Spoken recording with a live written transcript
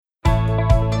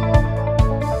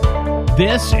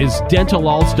This is Dental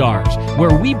All Stars,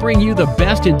 where we bring you the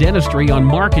best in dentistry on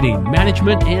marketing,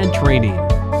 management, and training.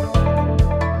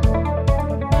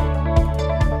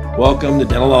 Welcome to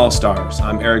Dental All Stars.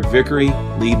 I'm Eric Vickery,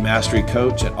 lead mastery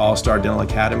coach at All Star Dental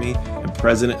Academy and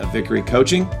president of Vickery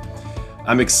Coaching.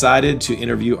 I'm excited to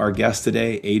interview our guest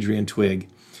today, Adrienne Twigg.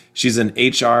 She's an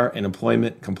HR and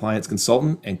employment compliance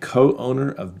consultant and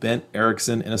co-owner of Bent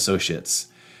Erickson and Associates.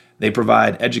 They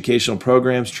provide educational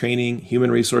programs, training, human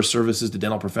resource services to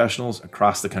dental professionals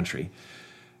across the country.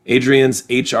 Adrienne's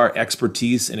HR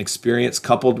expertise and experience,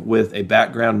 coupled with a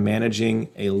background managing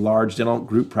a large dental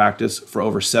group practice for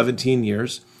over 17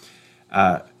 years.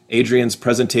 Adrienne's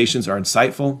presentations are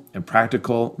insightful and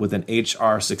practical with an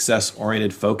HR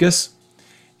success-oriented focus.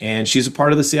 And she's a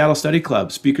part of the Seattle Study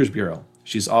Club Speakers Bureau.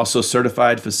 She's also a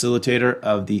certified facilitator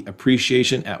of the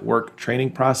Appreciation at Work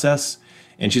training process.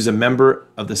 And she's a member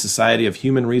of the Society of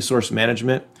Human Resource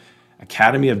Management,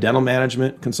 Academy of Dental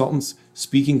Management Consultants,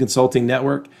 Speaking Consulting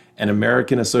Network, and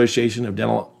American Association of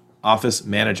Dental Office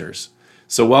Managers.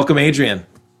 So welcome, Adrienne.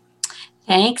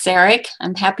 Thanks, Eric.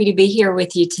 I'm happy to be here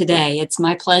with you today. It's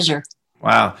my pleasure.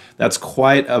 Wow, that's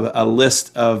quite a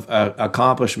list of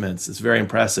accomplishments. It's very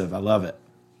impressive. I love it.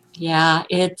 Yeah,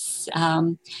 it's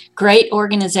great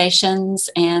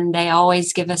organizations, and they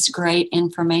always give us great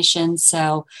information.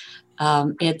 So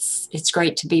it's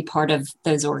great to be part of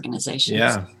those organizations.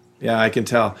 Yeah, I can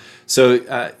tell. So,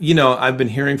 I've been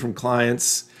hearing from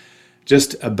clients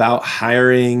just about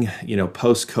hiring,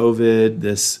 post-COVID,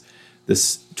 this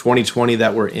 2020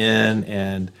 that we're in,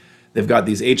 and they've got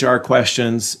these HR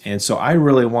questions. And so I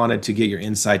really wanted to get your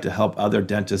insight to help other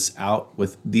dentists out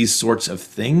with these sorts of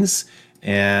things.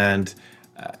 And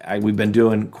we've been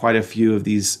doing quite a few of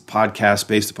these podcasts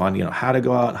based upon, how to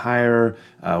go out and hire,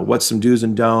 what's some do's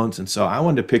and don'ts. And so I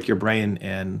wanted to pick your brain.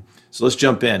 And so let's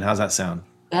jump in. How's that sound?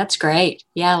 That's great.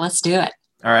 Yeah, let's do it.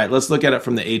 All right, let's look at it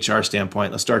from the HR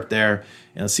standpoint. Let's start there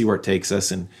and let's see where it takes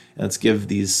us. And let's give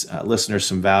these listeners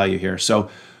some value here. So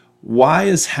why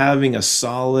is having a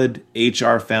solid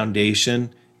HR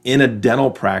foundation in a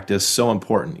dental practice so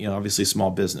important? Obviously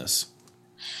small business.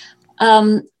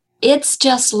 It's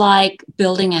just like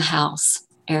building a house,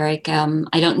 Eric.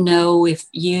 I don't know if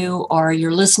you or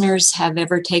your listeners have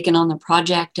ever taken on the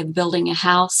project of building a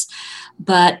house,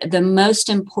 but the most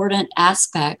important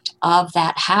aspect of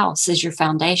that house is your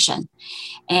foundation.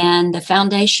 And the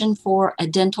foundation for a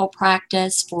dental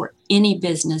practice, for any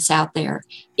business out there,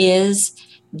 is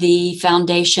the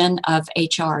foundation of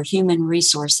HR, human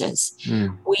resources.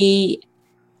 We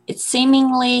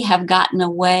seemingly have gotten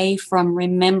away from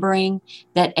remembering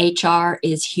that HR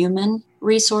is human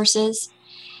resources.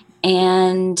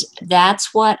 And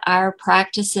that's what our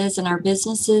practices and our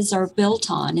businesses are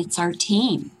built on. It's our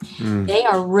team. They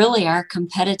are really our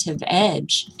competitive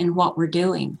edge in what we're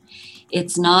doing.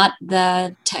 It's not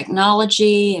the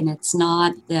technology and it's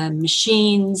not the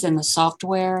machines and the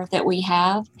software that we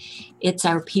have. It's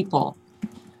our people.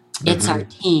 It's our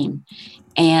team.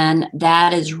 And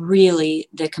that is really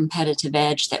the competitive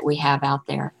edge that we have out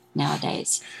there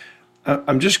nowadays.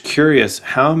 I'm just curious,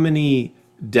 how many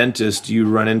dentists do you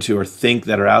run into or think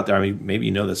that are out there? I mean, maybe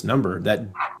you know this number, that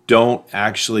don't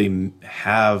actually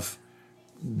have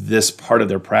this part of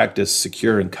their practice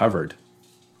secure and covered?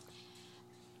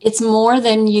 It's more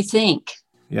than you think.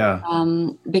 Yeah.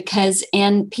 Because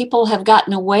people have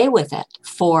gotten away with it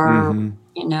for,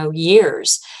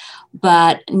 years.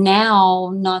 But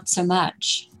now, not so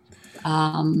much.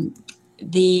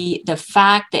 The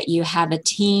fact that you have a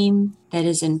team that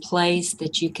is in place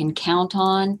that you can count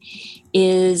on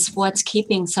is what's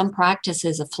keeping some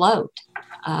practices afloat.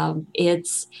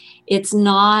 It's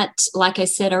not, like I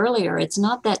said earlier, it's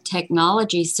not that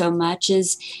technology so much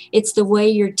as it's the way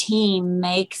your team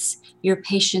makes your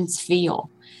patients feel.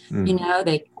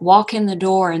 They walk in the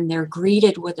door and they're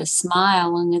greeted with a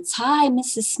smile and it's, "Hi,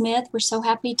 Mrs. Smith, we're so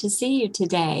happy to see you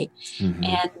today."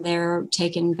 And they're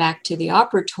taken back to the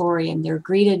operatory and they're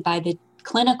greeted by the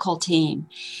clinical team.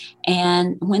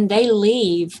 And when they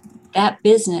leave that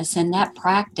business and that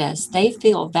practice, they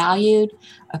feel valued,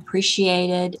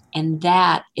 appreciated, and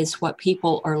that is what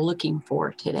people are looking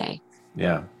for today.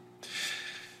 Yeah.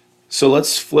 So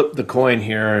let's flip the coin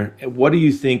here. What do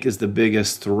you think is the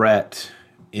biggest threat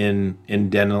in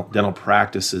dental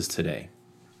practices today?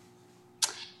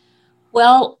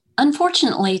 Well,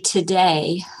 unfortunately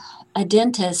today, a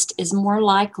dentist is more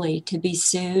likely to be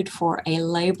sued for a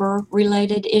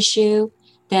labor-related issue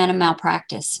than a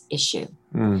malpractice issue.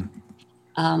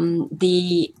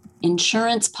 The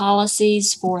insurance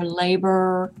policies for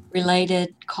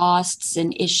labor-related costs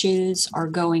and issues are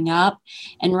going up.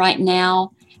 And right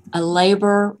now, a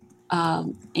labor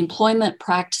employment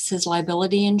practices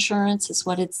liability insurance is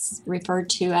what it's referred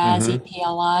to as,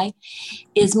 EPLI,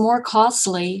 is more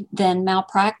costly than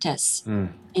malpractice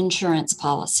insurance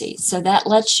policies. So that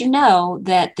lets you know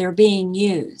that they're being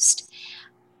used.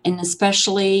 And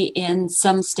especially in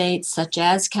some states such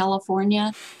as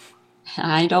California,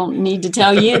 I don't need to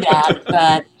tell you that,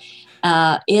 but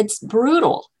it's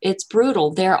brutal. It's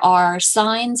brutal. There are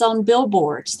signs on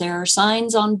billboards. There are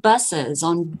signs on buses,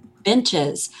 on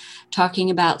benches, talking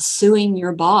about suing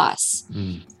your boss.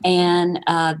 And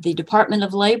the Department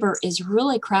of Labor is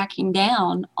really cracking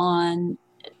down on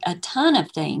a ton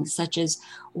of things, such as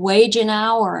wage and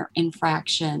hour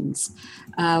infractions,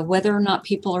 whether or not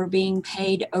people are being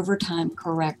paid overtime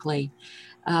correctly,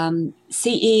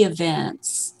 CE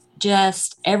events,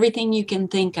 just everything you can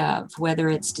think of, whether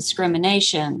it's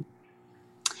discrimination,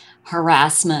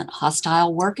 harassment,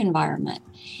 hostile work environment.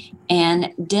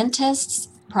 And dentists,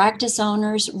 practice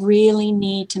owners really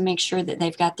need to make sure that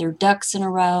they've got their ducks in a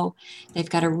row, they've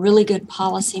got a really good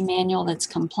policy manual that's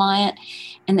compliant,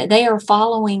 and that they are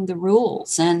following the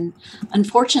rules. And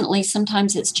unfortunately,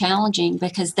 sometimes it's challenging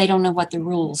because they don't know what the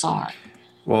rules are.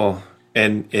 Well,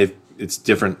 and if it's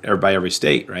different by every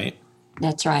state, right?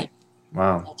 That's right.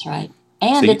 Wow. That's right.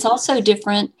 And it's also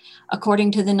different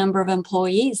according to the number of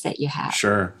employees that you have.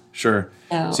 Sure. So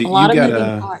a lot of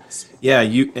moving parts. Yeah,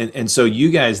 and so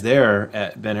you guys there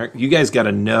at Ben Eric, you guys got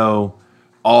to know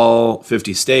all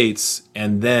 50 states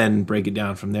and then break it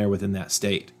down from there within that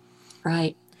state.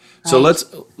 Right. So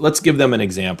let's give them an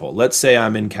example. Let's say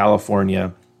I'm in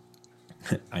California.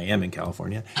 I am in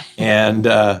California, and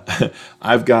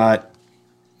I've got,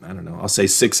 I don't know, I'll say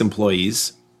 6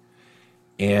 employees,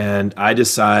 and I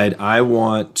decide I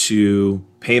want to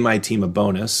pay my team a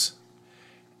bonus,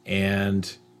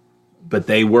 but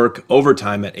they work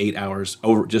overtime at 8 hours,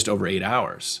 just over 8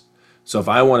 hours. So if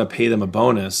I want to pay them a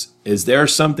bonus, is there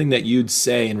something that you'd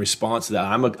say in response to that?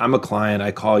 I'm a client,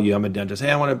 I call you, I'm a dentist. Hey,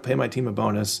 I want to pay my team a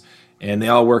bonus. And they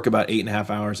all work about 8.5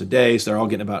 hours a day. So they're all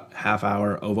getting about half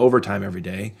hour of overtime every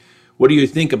day. What do you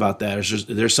think about that? Is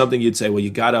there something you'd say, well, you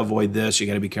got to avoid this, you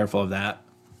got to be careful of that?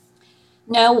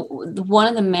 No, one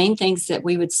of the main things that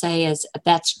we would say is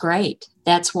that's great.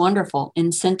 That's wonderful.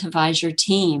 Incentivize your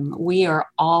team. We are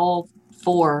all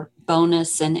for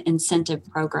bonus and incentive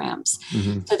programs.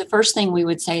 So the first thing we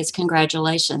would say is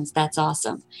congratulations. That's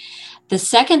awesome. The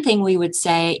second thing we would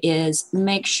say is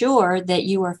make sure that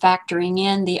you are factoring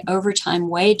in the overtime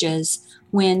wages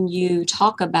when you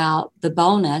talk about the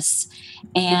bonus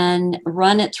and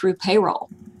run it through payroll.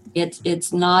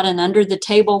 It's not an under the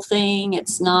table thing.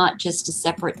 It's not just a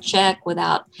separate check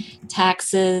without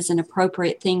taxes and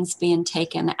appropriate things being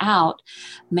taken out.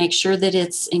 Make sure that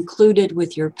it's included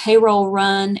with your payroll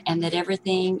run and that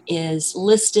everything is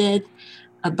listed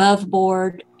above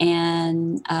board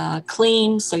and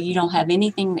clean, so you don't have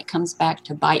anything that comes back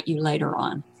to bite you later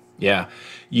on. Yeah.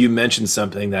 You mentioned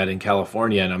something that in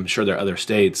California, and I'm sure there are other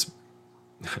states,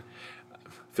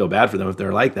 feel bad for them if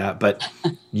they're like that, but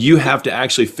you have to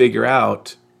actually figure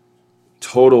out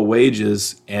total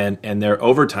wages and their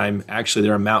overtime. Actually,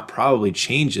 their amount probably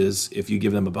changes if you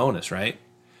give them a bonus, right?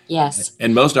 Yes.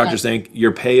 And most doctors think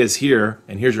your pay is here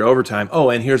and here's your overtime. Oh,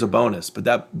 and here's a bonus. But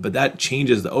that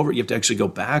changes the you have to actually go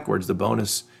backwards. The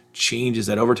bonus changes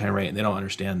that overtime rate, and they don't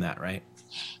understand that, right?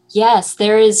 Yes,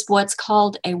 there is what's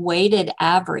called a weighted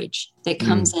average that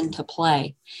comes into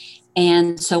play.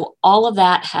 And so all of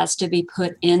that has to be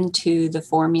put into the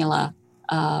formula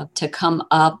to come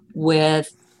up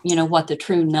with, what the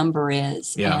true number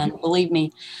is. Yeah. And believe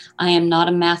me, I am not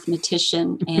a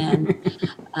mathematician. And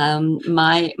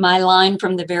my line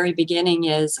from the very beginning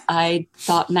is I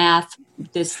thought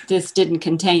this didn't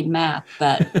contain math,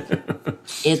 but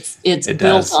it's built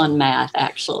does. on math,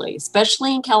 actually,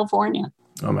 especially in California.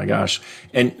 Oh my gosh.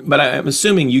 But I'm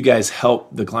assuming you guys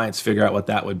help the clients figure out what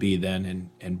that would be then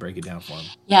and break it down for them.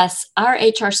 Yes, our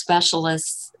HR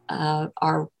specialists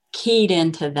are keyed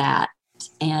into that,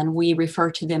 and we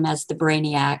refer to them as the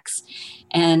brainiacs.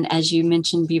 And as you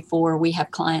mentioned before, we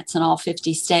have clients in all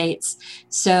 50 states.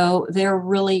 So they're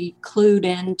really clued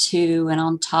into and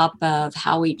on top of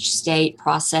how each state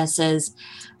processes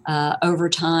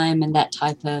overtime and that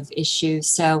type of issue.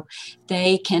 So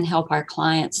they can help our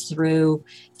clients through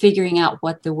figuring out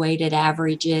what the weighted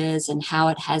average is and how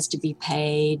it has to be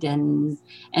paid and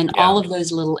all of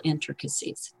those little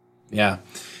intricacies. Yeah.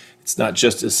 It's not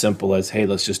just as simple as, hey,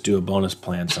 let's just do a bonus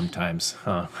plan sometimes.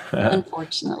 Huh?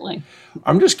 Unfortunately.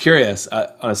 I'm just curious,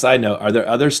 on a side note, are there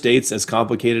other states as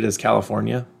complicated as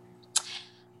California?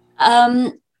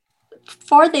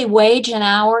 For the wage and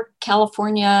hour,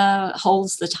 California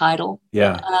holds the title.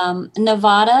 Yeah.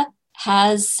 Nevada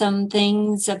has some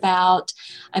things about,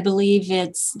 I believe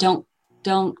it's, don't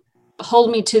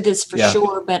hold me to this for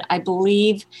sure, but I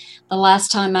believe the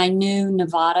last time I knew,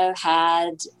 Nevada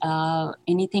had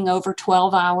anything over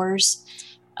 12 hours.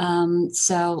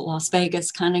 So Las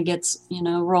Vegas kind of gets,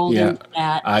 rolled into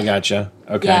that. I gotcha.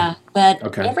 Okay. Yeah,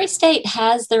 but every state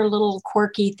has their little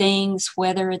quirky things,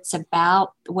 whether it's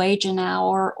about wage an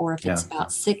hour or if it's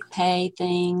about sick pay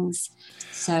things.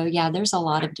 So yeah, there's a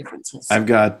lot of differences. I've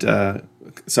got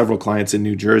several clients in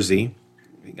New Jersey.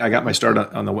 I got my start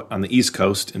on the East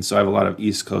Coast, and so I have a lot of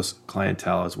East Coast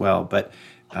clientele as well. But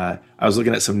I was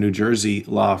looking at some New Jersey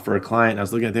law for a client. And I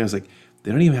was looking at things like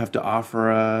they don't even have to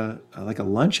offer a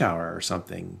lunch hour or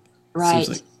something. Right.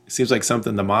 It seems like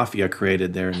something the mafia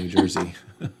created there in New Jersey.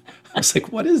 I was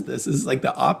like, what is this? This is like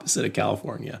the opposite of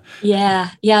California.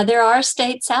 Yeah. There are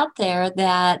states out there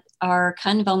that are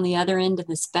kind of on the other end of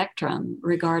the spectrum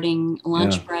regarding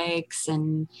lunch breaks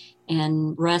and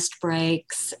rest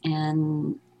breaks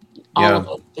and all of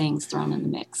those things thrown in the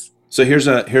mix. So here's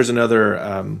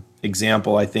another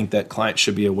example I think that clients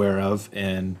should be aware of,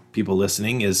 and people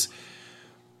listening is,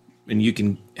 and you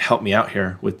can help me out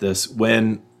here with this,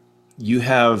 when you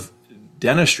have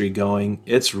dentistry going,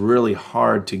 it's really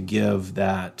hard to give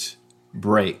that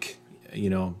break,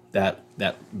 that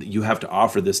you have to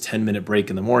offer this 10-minute break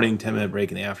in the morning, 10-minute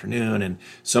break in the afternoon, and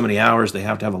so many hours they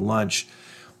have to have a lunch.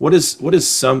 What is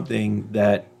something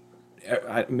that,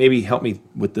 maybe help me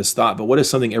with this thought, but what is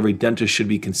something every dentist should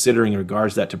be considering in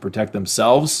regards to that to protect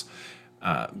themselves,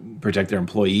 protect their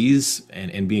employees,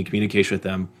 and be in communication with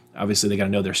them? Obviously, they got to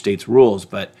know their state's rules,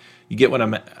 but you get what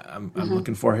I'm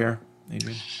looking for here,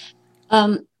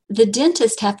 Adrienne? The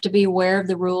dentists have to be aware of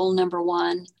the rule, number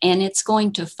one, and it's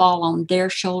going to fall on their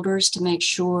shoulders to make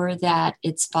sure that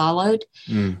it's followed.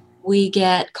 We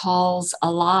get calls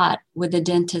a lot with the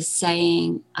dentist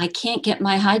saying, I can't get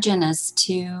my hygienist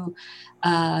to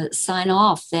sign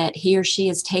off that he or she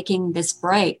is taking this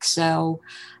break. So,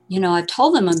 I've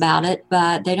told them about it,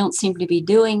 but they don't seem to be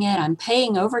doing it. I'm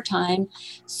paying overtime.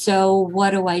 So what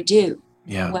do I do?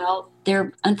 Yeah. Well,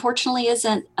 there unfortunately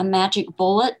isn't a magic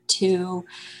bullet to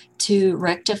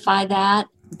rectify that,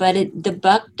 but the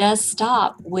buck does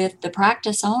stop with the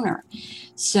practice owner.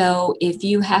 So if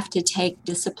you have to take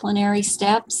disciplinary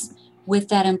steps with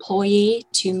that employee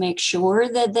to make sure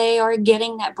that they are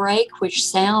getting that break, which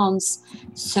sounds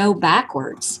so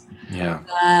backwards,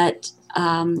 but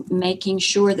making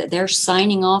sure that they're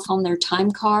signing off on their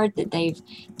time card, that they've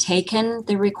taken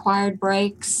the required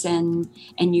breaks, and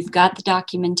you've got the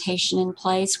documentation in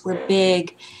place. We're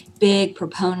big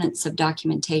proponents of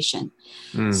documentation.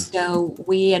 So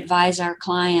we advise our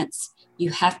clients,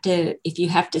 if you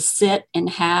have to sit and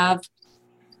have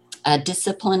a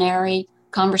disciplinary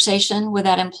conversation with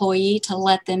that employee to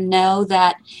let them know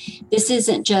that this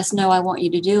isn't just, no, I want you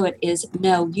to do it, is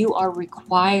no, you are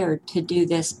required to do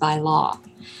this by law.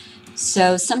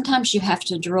 So sometimes you have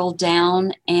to drill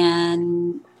down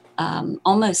and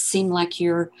almost seem like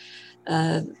you're,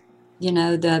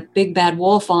 the big bad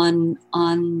wolf on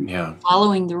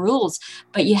following the rules,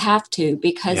 but you have to,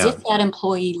 because if that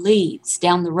employee leaves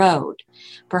down the road,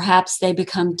 perhaps they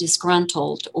become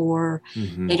disgruntled, or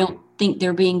they don't think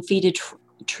they're being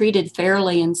treated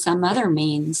fairly in some other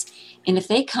means. And if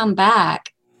they come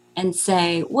back and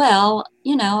say, well,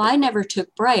 I never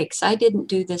took breaks, I didn't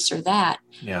do this or that,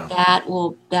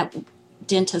 that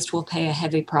dentist will pay a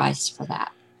heavy price for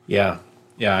that. Yeah,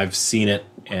 I've seen it.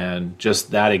 And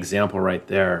just that example right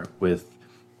there I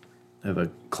have a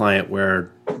client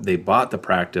where they bought the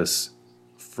practice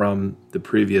from the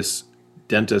previous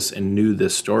dentist and knew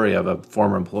this story of a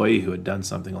former employee who had done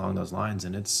something along those lines.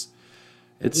 And it's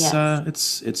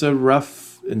a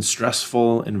rough and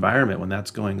stressful environment when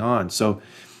that's going on. So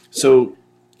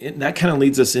that kind of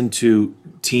leads us into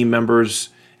team members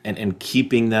and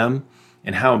keeping them,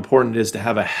 and how important it is to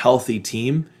have a healthy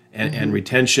team and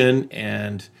retention.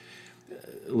 And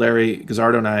Larry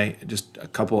Guzzardo and I, just a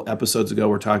couple episodes ago,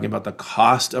 were talking about the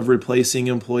cost of replacing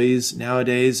employees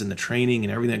nowadays and the training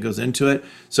and everything that goes into it.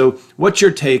 So what's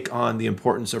your take on the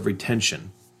importance of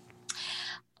retention?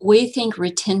 We think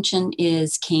retention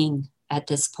is king at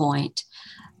this point.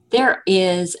 There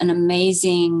is an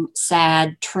amazing,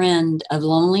 sad trend of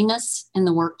loneliness in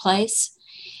the workplace.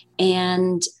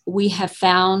 And we have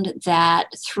found that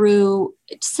through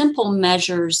simple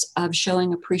measures of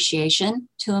showing appreciation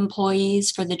to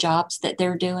employees for the jobs that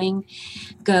they're doing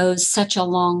goes such a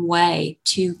long way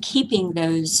to keeping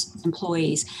those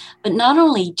employees, but not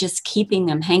only just keeping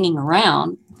them hanging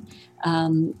around,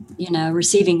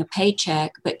 receiving a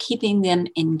paycheck, but keeping them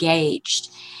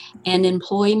engaged. And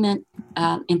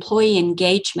employee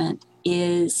engagement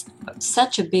is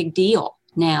such a big deal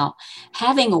now.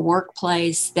 Having a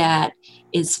workplace that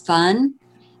is fun,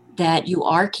 that you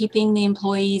are keeping the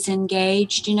employees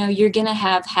engaged, you're going to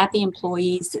have happy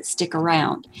employees that stick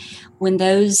around. When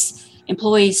those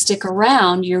employees stick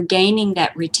around, you're gaining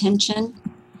that retention,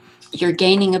 you're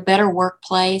gaining a better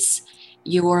workplace,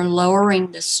 you're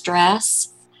lowering the stress.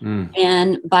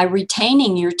 And by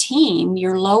retaining your team,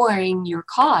 you're lowering your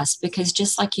cost, because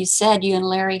just like you said, you and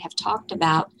Larry have talked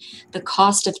about the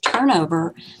cost of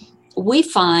turnover. We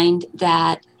find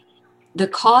that the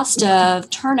cost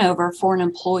of turnover for an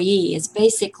employee is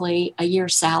basically a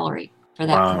year's salary for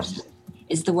that person,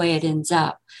 is the way it ends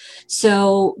up.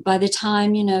 So by the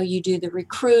time, you do the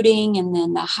recruiting and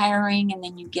then the hiring, and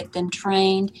then you get them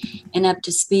trained and up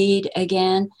to speed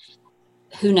again,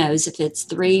 who knows if it's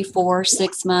 3, 4,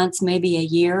 6 months, maybe a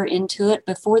year into it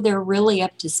before they're really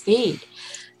up to speed.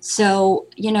 So,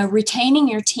 retaining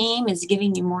your team is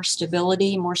giving you more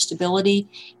stability. More stability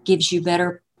gives you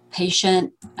better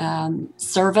patient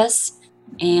service.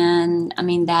 And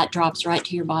that drops right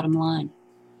to your bottom line.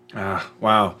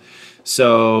 Wow.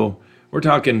 So we're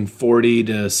talking $40,000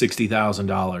 to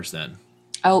 $60,000 then.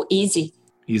 Oh, easily.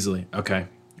 Okay.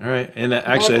 All right. And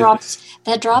actually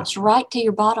that drops right to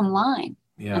your bottom line.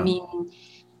 Yeah.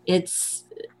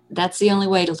 That's the only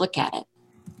way to look at it.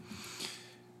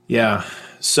 Yeah.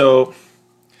 So,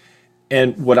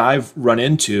 and what I've run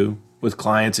into with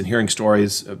clients and hearing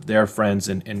stories of their friends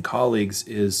and colleagues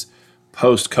is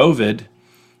post-COVID,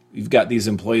 you've got these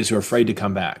employees who are afraid to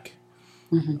come back.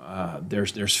 Mm-hmm.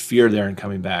 There's fear there in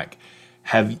coming back.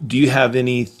 Do you have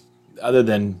any, other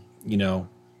than,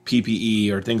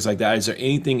 PPE or things like that, is there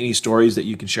any stories that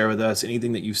you can share with us?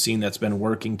 Anything that you've seen that's been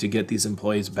working to get these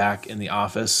employees back in the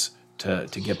office to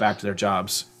get back to their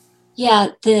jobs? Yeah,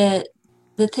 the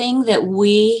thing that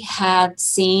we have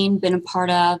seen, been a part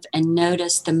of, and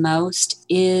noticed the most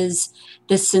is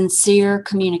the sincere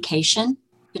communication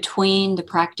between the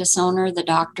practice owner, the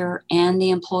doctor, and the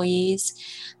employees,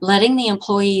 letting the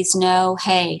employees know,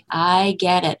 hey, I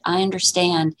get it. I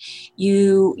understand.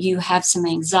 You have some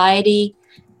anxiety.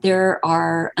 There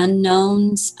are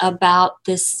unknowns about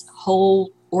this whole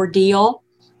ordeal,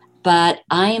 but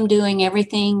I am doing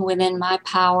everything within my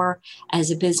power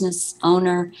as a business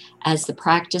owner, as the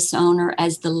practice owner,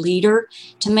 as the leader,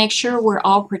 to make sure we're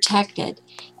all protected.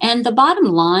 And the bottom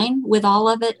line with all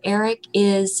of it, Eric,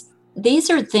 is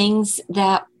these are things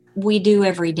that we do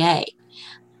every day.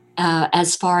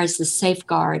 As far as the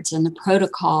safeguards and the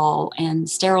protocol and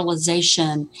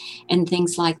sterilization and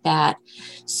things like that.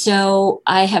 So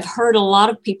I have heard a lot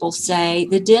of people say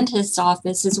the dentist's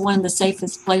office is one of the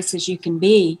safest places you can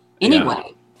be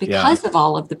anyway, because of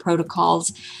all of the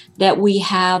protocols that we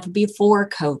have before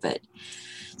COVID.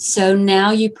 So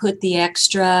now you put the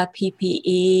extra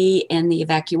PPE and the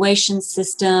evacuation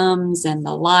systems and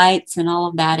the lights and all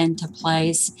of that into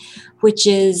place, which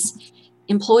is,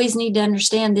 employees need to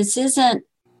understand this isn't,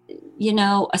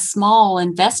 a small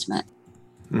investment.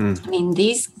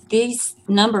 These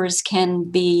numbers can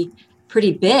be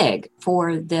pretty big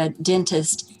for the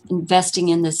dentist investing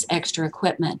in this extra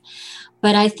equipment.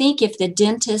 But I think if the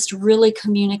dentist really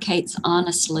communicates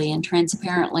honestly and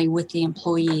transparently with the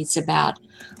employees about,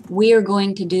 we are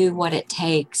going to do what it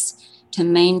takes to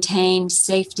maintain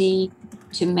safety,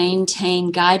 to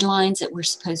maintain guidelines that we're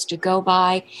supposed to go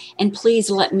by. And please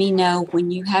let me know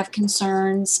when you have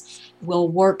concerns. We'll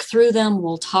work through them.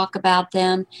 We'll talk about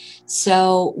them.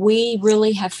 So we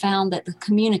really have found that the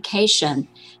communication,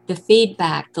 the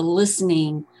feedback, the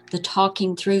listening, the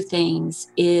talking through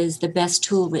things is the best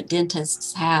tool that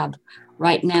dentists have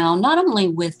right now, not only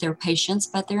with their patients,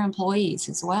 but their employees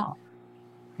as well.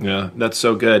 Yeah, that's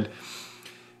so good.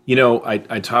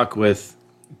 I talk with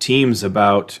teams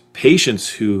about patients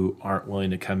who aren't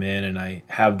willing to come in, and I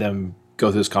have them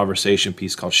go through this conversation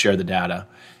piece called Share the Data.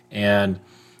 And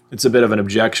it's a bit of an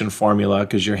objection formula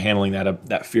because you're handling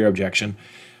that fear objection.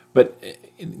 But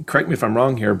correct me if I'm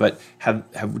wrong here, but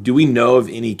do we know of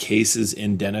any cases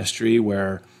in dentistry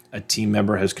where a team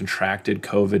member has contracted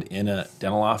COVID in a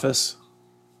dental office?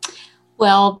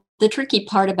 Well, the tricky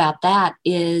part about that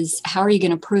is, how are you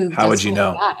going to prove? How would you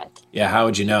know? Yeah, how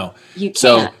would you know? You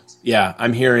can't. Yeah,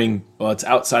 I'm hearing, well, it's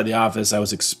outside the office. I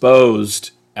was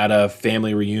exposed at a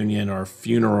family reunion or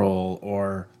funeral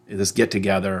or this get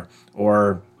together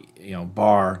or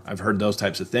bar. I've heard those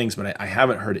types of things, but I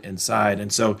haven't heard it inside.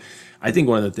 And so I think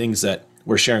one of the things that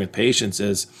we're sharing with patients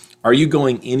is, are you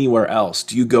going anywhere else?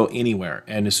 Do you go anywhere?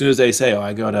 And as soon as they say,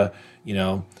 I go to,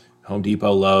 Home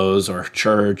Depot, Lowe's, or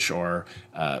church, or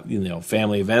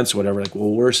family events, or whatever, like,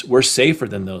 well, we're safer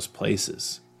than those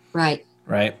places. Right.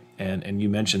 Right. And you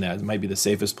mentioned that it might be the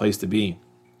safest place to be.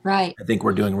 Right. I think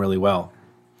we're doing really well.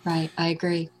 Right. I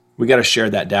agree. We got to share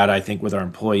that data, I think, with our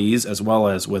employees as well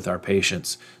as with our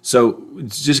patients. So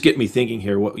it's just get me thinking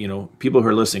here. What, people who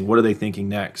are listening, what are they thinking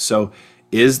next? So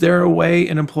is there a way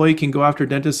an employee can go after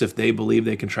dentists if they believe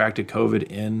they contracted COVID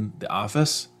in the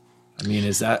office? I mean,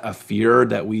 is that a fear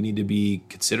that we need to be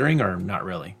considering, or not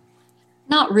really?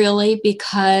 Not really,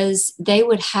 because they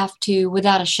would have to,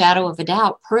 without a shadow of a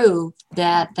doubt, prove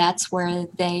that that's where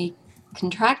they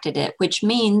contracted it, which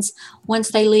means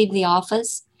once they leave the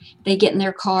office, they get in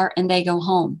their car and they go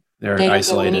home. They're They don't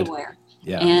isolated. go anywhere.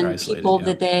 Yeah, And they're isolated. people Yeah.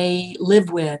 that they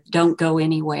live with don't go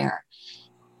anywhere.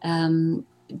 The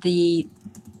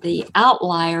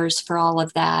outliers for all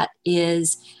of that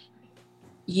is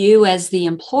you as the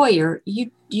employer,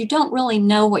 you don't really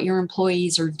know what your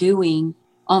employees are doing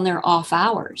on their off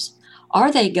hours.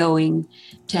 Are they going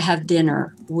to have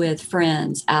dinner with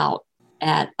friends out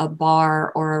at a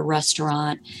bar or a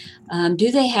restaurant?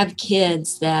 Do they have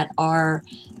kids that are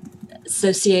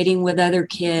associating with other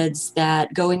kids,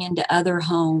 that going into other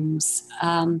homes?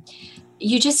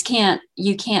 You just can't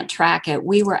track it.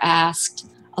 We were asked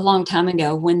a long time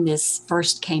ago when this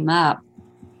first came up,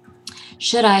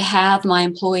 should I have my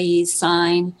employees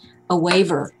sign a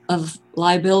waiver of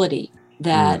liability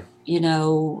that,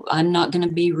 I'm not going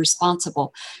to be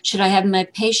responsible? Should I have my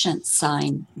patients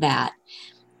sign that?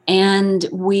 And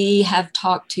we have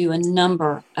talked to a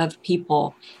number of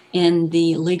people in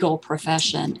the legal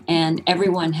profession, and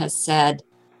everyone has said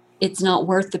it's not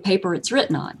worth the paper it's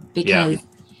written on, because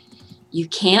you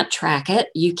can't track it.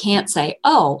 You can't say,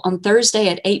 oh, on Thursday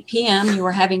at 8 p.m. you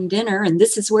were having dinner and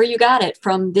this is where you got it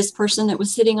from this person that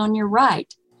was sitting on your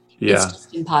right. Yeah. It's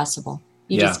just impossible.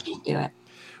 You just can't do it.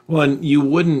 Well, and you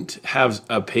wouldn't have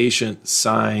a patient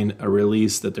sign a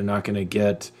release that they're not going to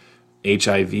get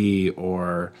HIV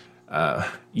or,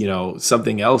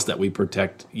 something else that we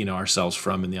protect, ourselves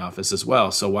from in the office as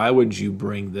well. So why would you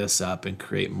bring this up and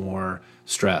create more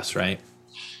stress, right?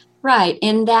 Right.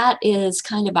 And that is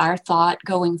kind of our thought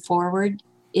going forward.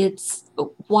 It's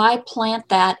why plant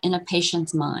that in a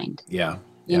patient's mind? Yeah.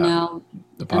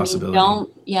 The possibility.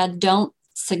 Don't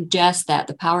suggest that.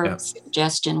 The power of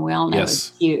suggestion, we all know,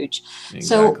 is huge. Exactly.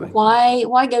 So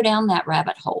why go down that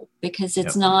rabbit hole? Because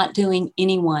it's not doing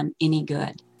anyone any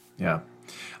good. Yeah.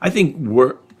 I think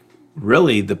we're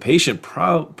really, the patient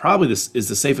probably this is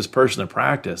the safest person to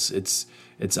practice. It's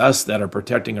us that are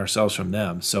protecting ourselves from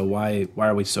them. So why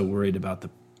are we so worried about the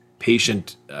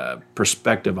patient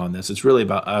perspective on this? It's really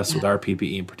about us with our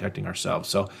PPE and protecting ourselves.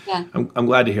 So I'm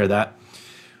glad to hear that.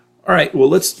 All right, well,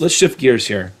 let's shift gears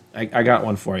here. I got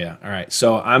one for you. All right,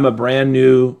 so I'm a brand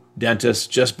new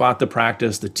dentist, just bought the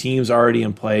practice. The team's already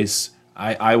in place.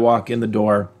 I walk in the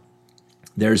door.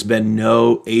 There's been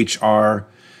no HR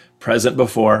present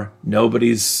before.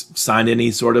 Nobody's signed any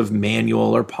sort of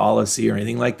manual or policy or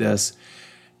anything like this.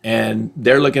 And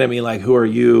they're looking at me like, who are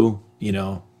you?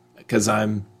 Because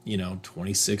I'm,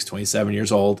 26, 27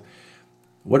 years old.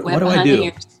 What do I do?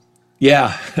 Years.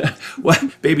 Yeah.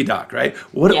 What, baby doc, right?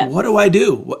 What do I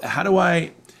do? How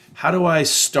do I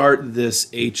start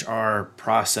this HR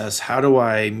process? How do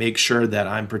I make sure that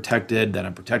I'm protected, that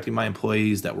I'm protecting my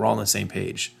employees, that we're all on the same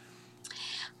page?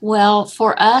 Well,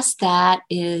 for us, that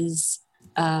is,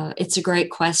 it's a great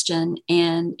question,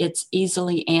 and it's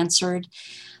easily answered.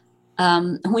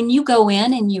 When you go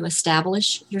in and you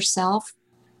establish yourself,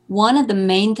 one of the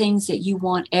main things that you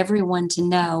want everyone to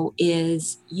know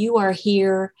is you are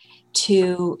here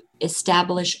to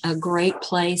establish a great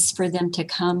place for them to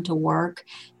come to work,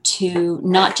 to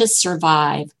not just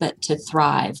survive, but to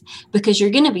thrive, because you're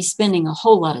going to be spending a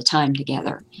whole lot of time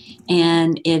together.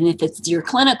 And if it's your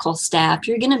clinical staff,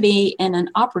 you're going to be in an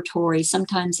operatory.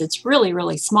 Sometimes it's really,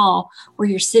 really small where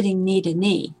you're sitting knee to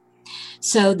knee.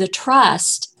 So the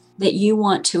trust that you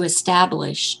want to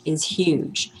establish is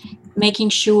huge. Making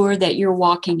sure that you're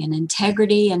walking in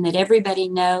integrity and that everybody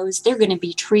knows they're going to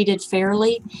be treated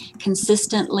fairly,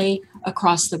 consistently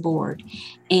across the board.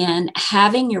 And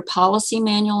having your policy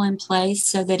manual in place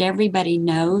so that everybody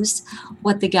knows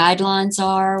what the guidelines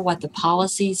are, what the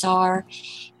policies are,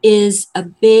 is a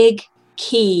big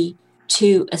key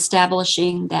to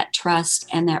establishing that trust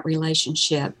and that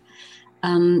relationship.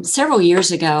 Several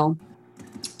years ago,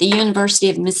 the University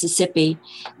of Mississippi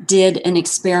did an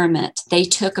experiment. They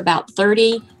took about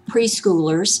 30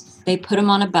 preschoolers, they put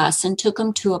them on a bus and took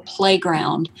them to a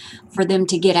playground for them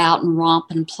to get out and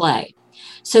romp and play.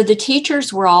 So the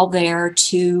teachers were all there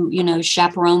to,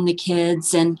 chaperone the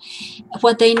kids. And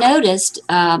what they noticed,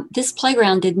 this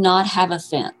playground did not have a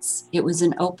fence. It was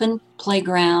an open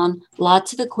playground,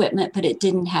 lots of equipment, but it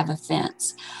didn't have a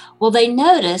fence. Well, they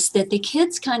noticed that the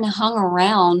kids kind of hung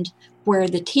around where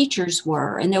the teachers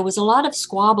were, and there was a lot of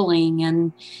squabbling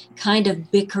and kind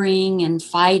of bickering and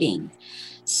fighting.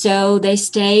 So they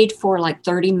stayed for like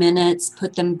 30 minutes,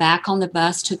 put them back on the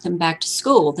bus, took them back to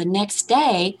school. The next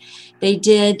day, they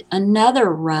did another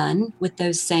run with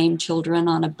those same children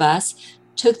on a bus,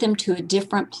 took them to a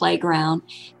different playground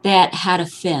that had a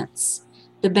fence.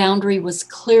 The boundary was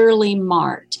clearly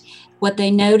marked. What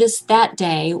they noticed that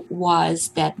day was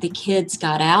that the kids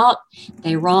got out,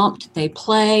 they romped, they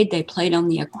played on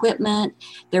the equipment.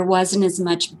 There wasn't as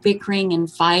much bickering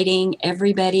and fighting.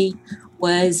 Everybody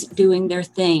was doing their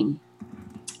thing.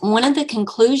 One of the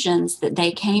conclusions that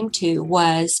they came to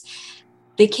was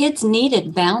the kids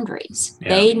needed boundaries. Yeah.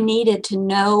 They needed to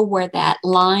know where that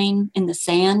line in the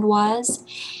sand was.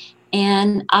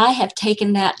 And I have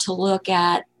taken that to look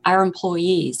at our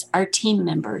employees, our team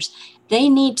members. They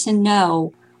need to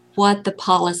know what the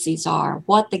policies are,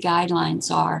 what the guidelines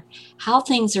are, how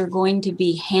things are going to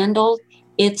be handled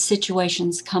if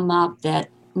situations come up that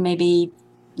maybe,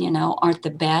 aren't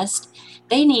the best.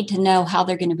 They need to know how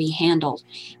they're going to be handled.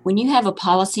 When you have a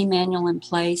policy manual in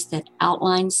place that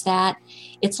outlines that,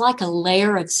 it's like a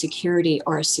layer of security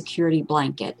or a security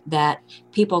blanket that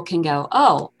people can go,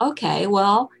 oh, okay,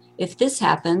 well, if this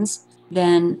happens,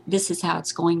 then this is how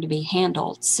it's going to be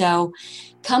handled. So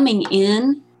coming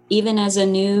in, even as a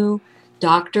new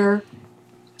doctor,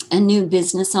 a new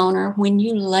business owner, when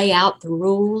you lay out the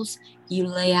rules, you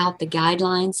lay out the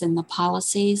guidelines and the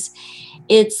policies,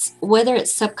 it's whether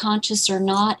it's subconscious or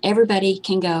not, everybody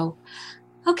can go,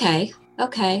 okay,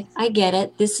 I get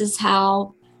it. This is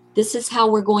how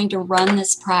we're going to run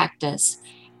this practice.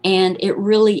 And it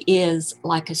really is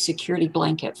like a security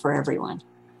blanket for everyone.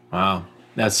 Wow.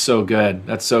 That's so good.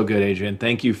 That's so good, Adrienne.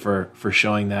 Thank you for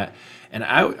showing that. And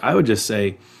I would just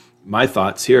say my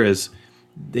thoughts here is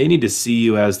they need to see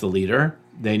you as the leader.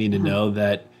 They need to know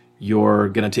that you're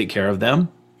going to take care of them.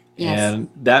 Yes. And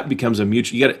that becomes a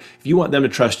mutual, if you want them to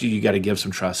trust you, you got to give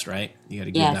some trust, right? You got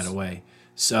to give that away.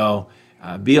 So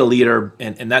be a leader,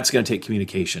 and that's going to take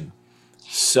communication.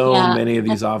 So many of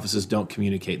these offices don't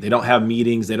communicate. They don't have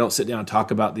meetings. They don't sit down and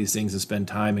talk about these things and spend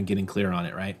time and getting clear on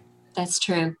it, right? That's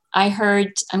true.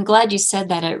 I'm glad you said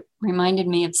that. It reminded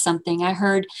me of something. I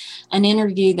heard an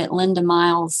interview that Linda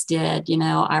Miles did,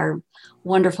 our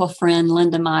wonderful friend,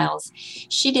 Linda Miles.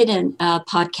 She did a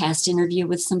podcast interview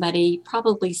with somebody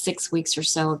probably 6 weeks or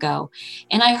so ago.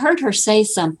 And I heard her say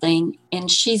something,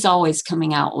 and she's always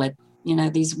coming out with,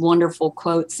 these wonderful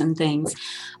quotes and things.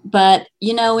 But,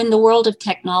 in the world of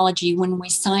technology, when we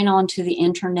sign on to the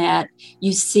internet,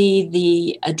 you see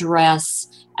the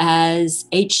address as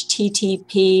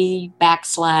HTTP /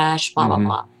 blah,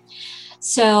 blah.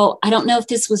 So I don't know if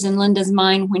this was in Linda's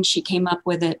mind when she came up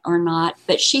with it or not,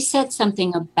 but she said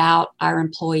something about our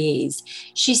employees.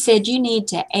 She said, you need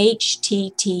to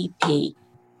HTTP.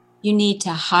 You need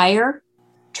to hire,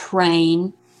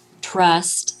 train,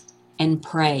 trust, and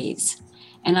praise.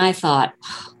 And I thought,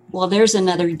 well, there's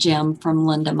another gem from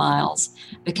Linda Miles,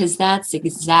 because that's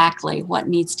exactly what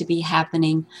needs to be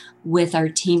happening with our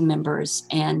team members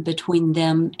and between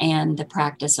them and the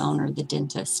practice owner, the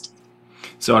dentist.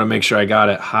 So I want to make sure I got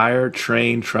it. Hire,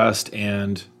 train, trust,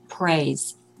 and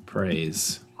praise.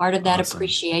 Part of that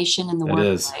appreciation in the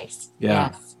workplace.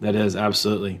 Yes. That is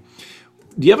absolutely.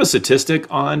 Do you have a statistic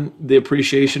on the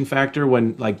appreciation factor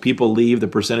when people leave, the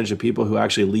percentage of people who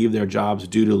actually leave their jobs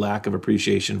due to lack of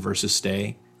appreciation versus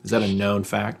stay? Is that a known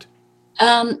fact?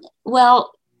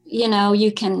 Well,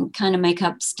 you can kind of make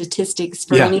up statistics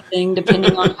for anything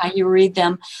depending on how you read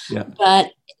them. Yeah.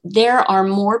 But there are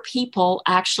more people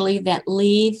actually that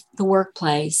leave the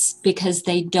workplace because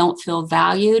they don't feel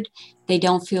valued. They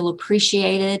don't feel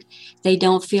appreciated. They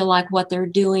don't feel like what they're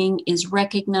doing is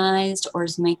recognized or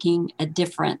is making a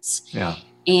difference. Yeah.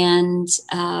 And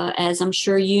as I'm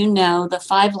sure you know, the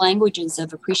 5 languages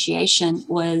of appreciation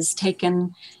was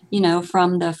taken,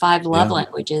 from the 5 love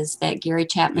languages that Gary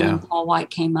Chapman and Paul White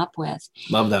came up with.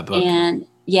 Love that book. And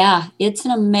it's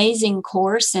an amazing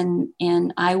course,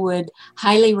 and I would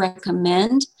highly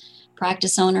recommend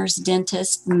practice owners,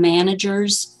 dentists,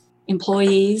 managers,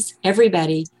 employees,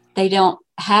 everybody. They don't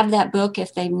have that book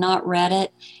if they've not read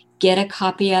it. Get a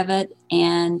copy of it,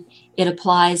 and it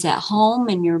applies at home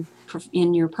in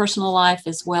your personal life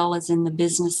as well as in the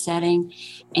business setting,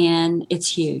 and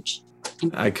it's huge.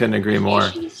 I couldn't agree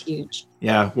more. It's huge.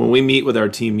 Yeah, when we meet with our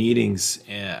team meetings,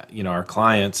 our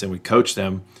clients, and we coach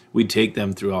them, we take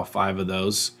them through all 5 of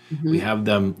those. Mm-hmm. We have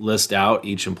them list out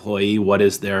each employee what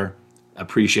is their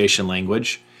appreciation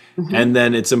language. Mm-hmm. And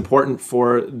then it's important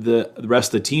for the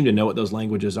rest of the team to know what those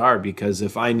languages are, because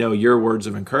if I know your words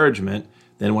of encouragement,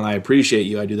 then when I appreciate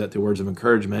you, I do that through words of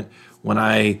encouragement. When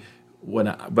I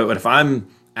but if I'm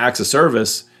acts of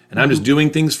service and I'm just doing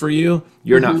things for you,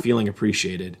 you're not feeling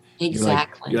appreciated.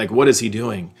 Exactly. You're like, what is he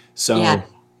doing? So Yeah.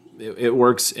 it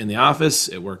works in the office.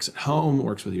 It works at home. It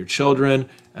works with your children.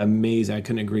 Amazing. I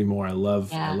couldn't agree more. I love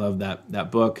that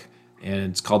book.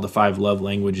 And it's called The 5 Love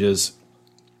Languages.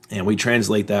 And we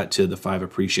translate that to the 5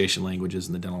 appreciation languages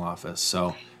in the dental office.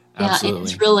 So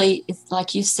absolutely. It's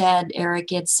like you said,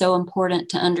 Eric, it's so important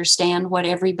to understand what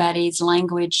everybody's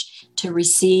language to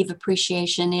receive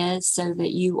appreciation is, so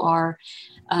that you are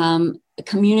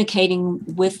communicating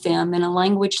with them in a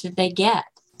language that they get.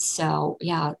 So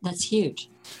yeah, that's huge.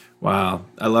 Wow.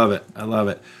 I love it. I love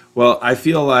it. Well, I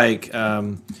feel like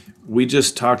we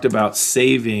just talked about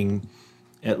saving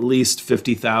at least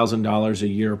 $50,000 a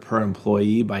year per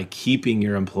employee by keeping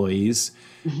your employees.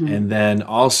 And then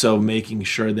also making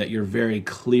sure that you're very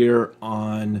clear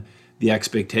on the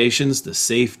expectations, the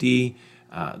safety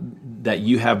that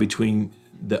you have between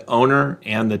the owner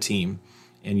and the team.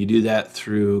 And you do that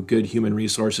through good human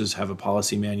resources, have a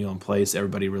policy manual in place.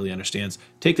 Everybody really understands.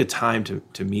 Take the time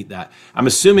to meet that. I'm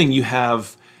assuming you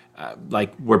have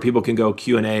like where people can go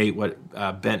Q&A,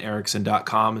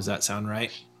 benterickson.com. Does that sound right?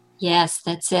 Yes,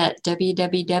 that's it.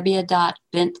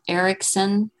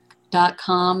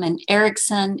 www.benterickson.com, and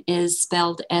Erickson is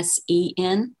spelled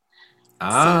S-E-N.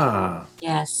 Ah. So,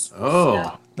 yes.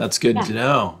 Oh, that's good to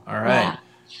know. All right.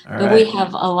 Yeah. But we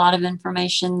have a lot of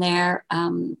information there.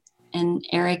 And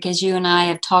Eric, as you and I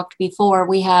have talked before,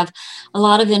 we have a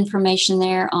lot of information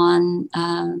there on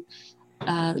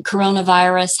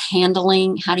coronavirus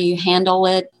handling. How do you handle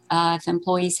it if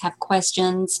employees have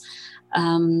questions?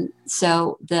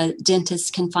 So the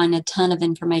dentists can find a ton of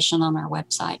information on our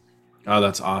website. Oh,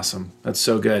 that's awesome. That's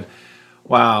so good.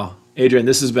 Wow. Adrian,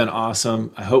 this has been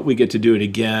awesome. I hope we get to do it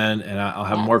again, and I'll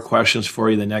have more questions for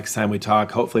you the next time we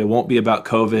talk. Hopefully it won't be about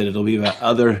COVID. It'll be about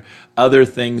other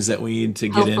things that we need to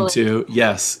get into.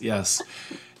 Yes.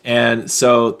 And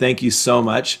so thank you so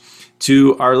much.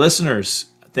 To our listeners,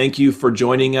 thank you for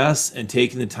joining us and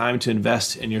taking the time to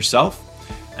invest in yourself.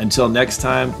 Until next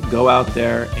time, go out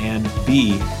there and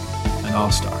be an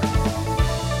all-star.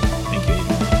 Thank you, Adrian.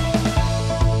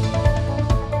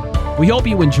 We hope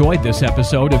you enjoyed this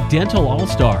episode of Dental All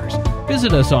Stars.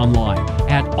 Visit us online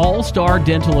at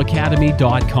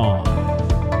allstardentalacademy.com.